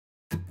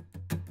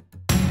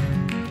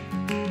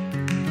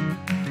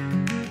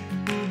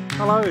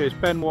Hello, it's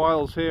Ben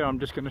Wiles here. I'm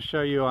just going to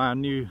show you our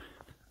new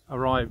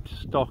arrived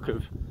stock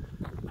of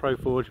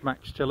Proforge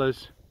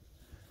Maxtillas.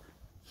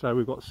 So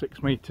we've got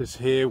 6 meters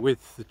here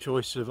with the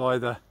choice of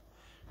either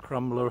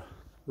crumbler,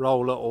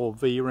 roller or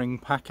V-ring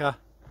packer,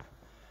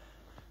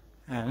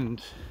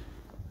 and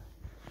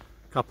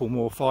a couple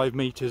more 5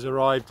 meters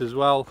arrived as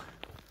well.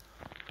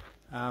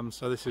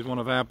 So this is one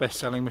of our best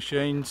selling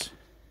machines,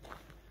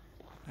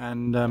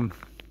 and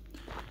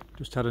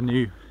just had a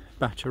new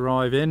batch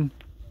arrive in.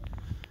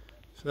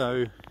 So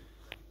you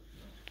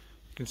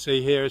can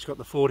see here it's got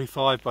the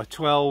 45 by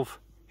 12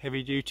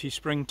 heavy duty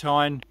spring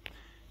tine.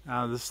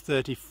 There's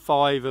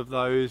 35 of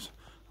those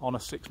on a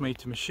 6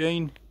 meter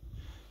machine,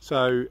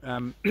 so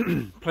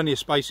plenty of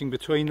spacing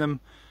between them.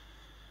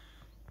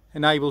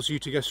 Enables you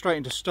to go straight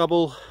into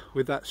stubble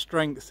with that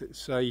strength.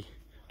 It's a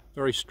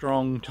very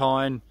strong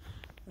tine,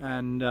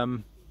 and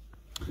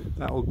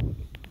that will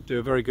do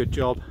a very good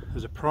job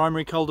as a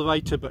primary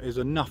cultivator, but there's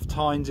enough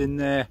tines in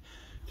there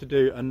to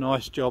do a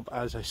nice job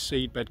as a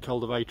seedbed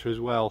cultivator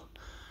as well.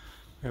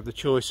 We have the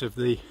choice of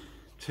the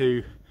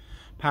 2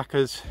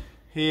 packers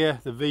here,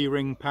 the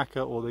V-ring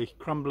packer or the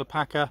crumbler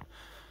packer,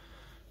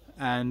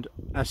 and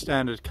as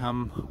standard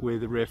come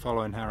with a rear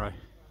following harrow.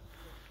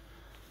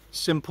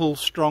 Simple,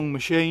 strong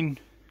machine,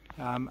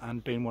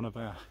 and been one of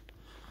our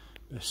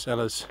best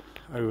sellers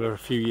over a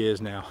few years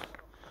now.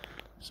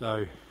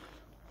 So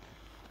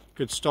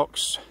good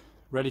stocks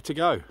ready to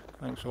go.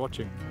 Thanks for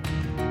watching.